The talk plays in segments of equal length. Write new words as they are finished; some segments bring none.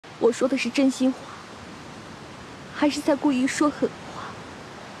我说的是真心话，还是在故意说狠话？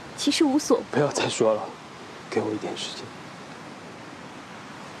其实无所谓。不要再说了，给我一点时间，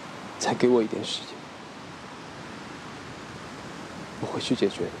再给我一点时间，我会去解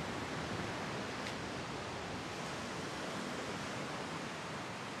决的。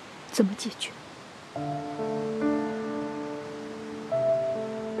怎么解决？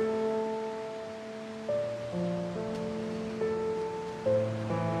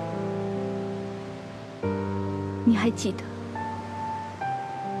你还记得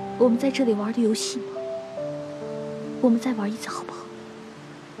我们在这里玩的游戏吗？我们再玩一次好不好？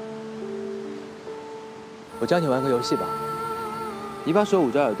我教你玩个游戏吧，你把手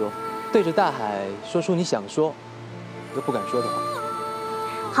捂着耳朵，对着大海说出你想说又不敢说的话。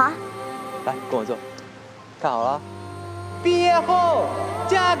好啊，来跟我做，看好了，毕业后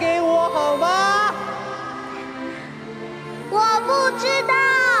嫁给我好吗？我不知道，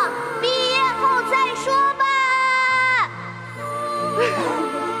毕业后再说吧。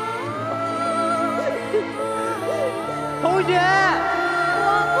同学，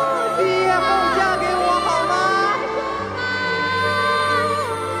毕业后嫁给我好吗？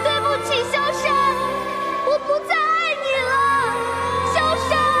对不起，萧山，我不再爱你了。萧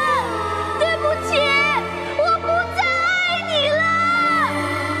山，对不起，我不再爱你了。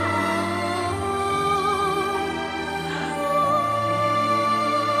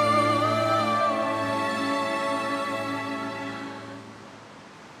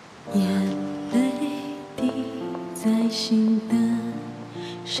眼泪滴在心的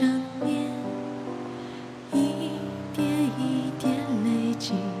上面，一点一点累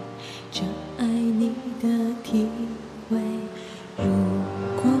积这爱你的体会。如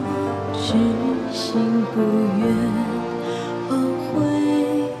果痴心不愿后悔，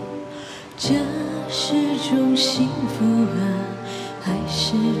这是种幸福啊，还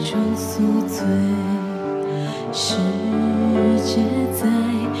是种宿醉？世界在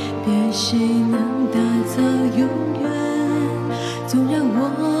变，谁能打造永远？总让我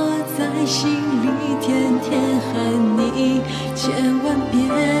在心里天天喊你千万遍。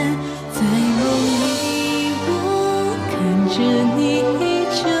在梦里，我看着你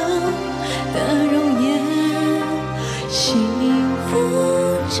整的容颜，幸福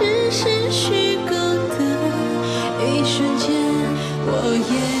只是虚构的一瞬间。我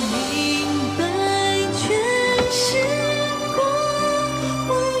也明白，全是过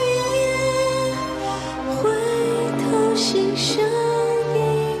往云烟，回头心上一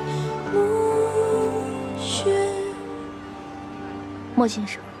暮雪。莫先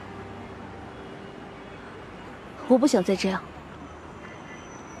生，我不想再这样。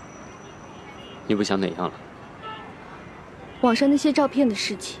你不想哪样了？网上那些照片的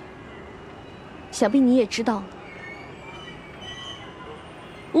事情，想必你也知道了。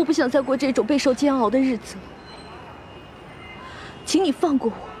我不想再过这种备受煎熬的日子了，请你放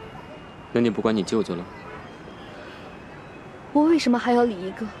过我。那你不管你舅舅了？我为什么还要理一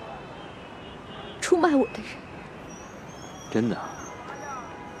个出卖我的人？真的啊？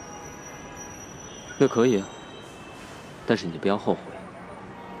那可以啊，但是你不要后悔。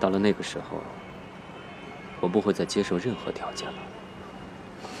到了那个时候，我不会再接受任何条件了。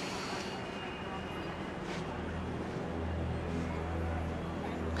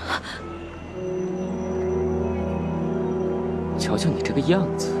瞧瞧你这个样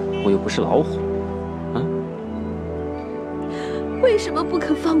子，我又不是老虎，啊？为什么不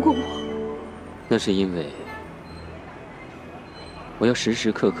肯放过我？那是因为我要时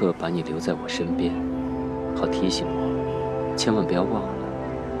时刻刻把你留在我身边，好提醒我，千万不要忘了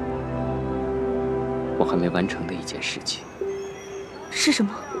我还没完成的一件事情。是什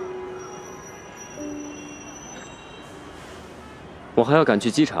么？我还要赶去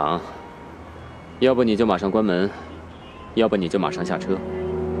机场，要不你就马上关门，要不你就马上下车。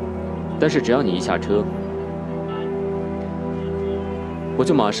但是只要你一下车，我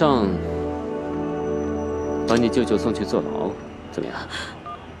就马上把你舅舅送去坐牢，怎么样？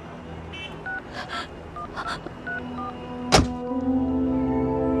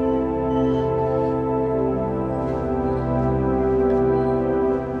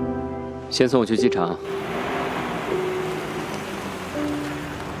先送我去机场。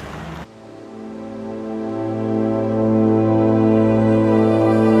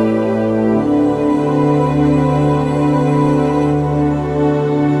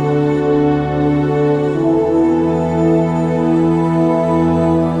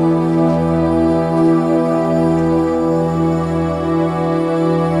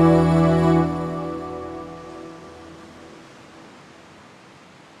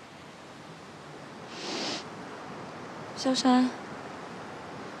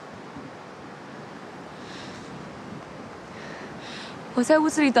我在屋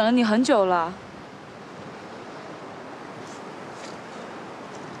子里等了你很久了。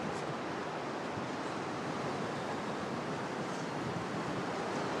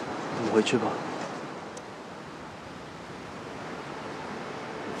我们回去吧。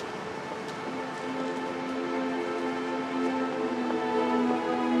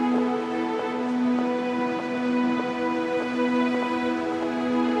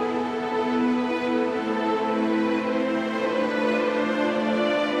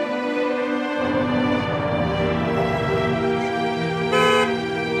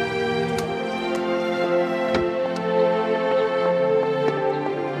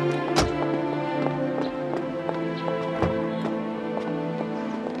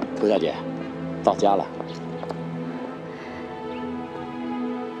童小姐，到家了。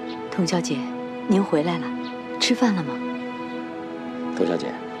童小姐，您回来了，吃饭了吗？童小姐，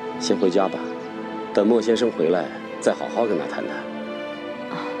先回家吧，等莫先生回来再好好跟他谈谈。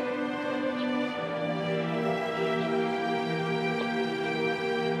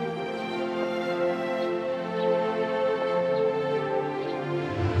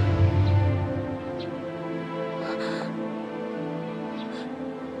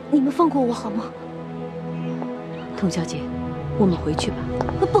你们放过我好吗？童小姐，我们回去吧。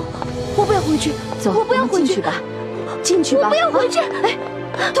不，我不要回去。走，我不要回去。进去吧，进去吧。我不要回去。哎，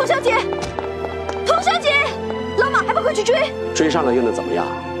童小姐，童小姐，老马还不快去追？追上了又能怎么样？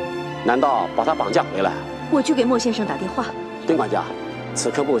难道把他绑架回来？我去给莫先生打电话。丁管家，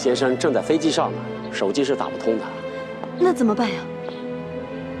此刻莫先生正在飞机上呢，手机是打不通的。那怎么办呀？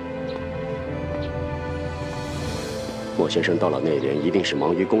莫先生到了那边一定是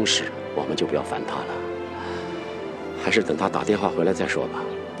忙于公事，我们就不要烦他了。还是等他打电话回来再说吧。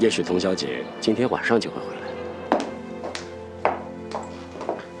也许童小姐今天晚上就会回来。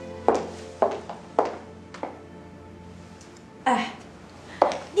哎，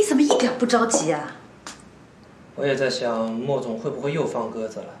你怎么一点不着急啊？我也在想，莫总会不会又放鸽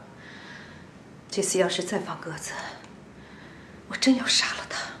子了？这次要是再放鸽子，我真要杀了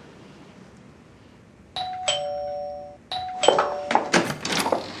他。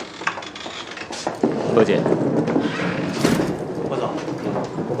何姐，莫总，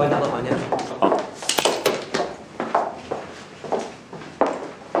我帮你拿到房间去。好。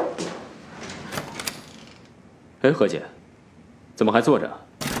哎，何姐，怎么还坐着？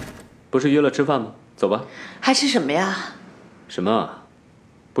不是约了吃饭吗？走吧。还吃什么呀？什么啊？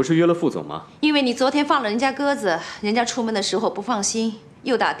不是约了副总吗？因为你昨天放了人家鸽子，人家出门的时候不放心，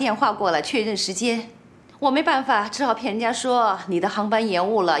又打电话过来确认时间，我没办法，只好骗人家说你的航班延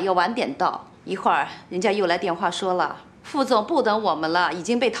误了，要晚点到。一会儿人家又来电话说了，副总不等我们了，已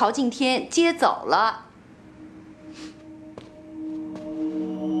经被陶敬天接走了。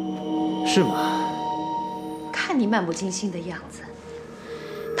是吗？看你漫不经心的样子，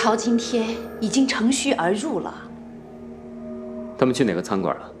陶敬天已经乘虚而入了。他们去哪个餐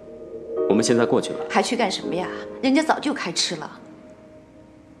馆了？我们现在过去吧。还去干什么呀？人家早就开吃了。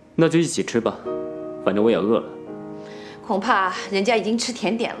那就一起吃吧，反正我也饿了。恐怕人家已经吃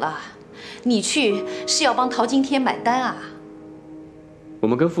甜点了。你去是要帮陶敬天买单啊？我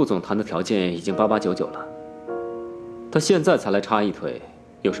们跟副总谈的条件已经8899了，他现在才来插一腿，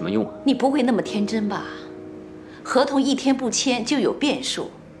有什么用啊？你不会那么天真吧？合同一天不签就有变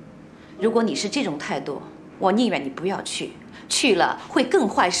数。如果你是这种态度，我宁愿你不要去，去了会更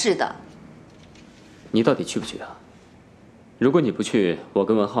坏事的。你到底去不去啊？如果你不去，我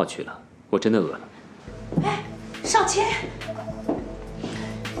跟文浩去了，我真的饿了。哎，少谦。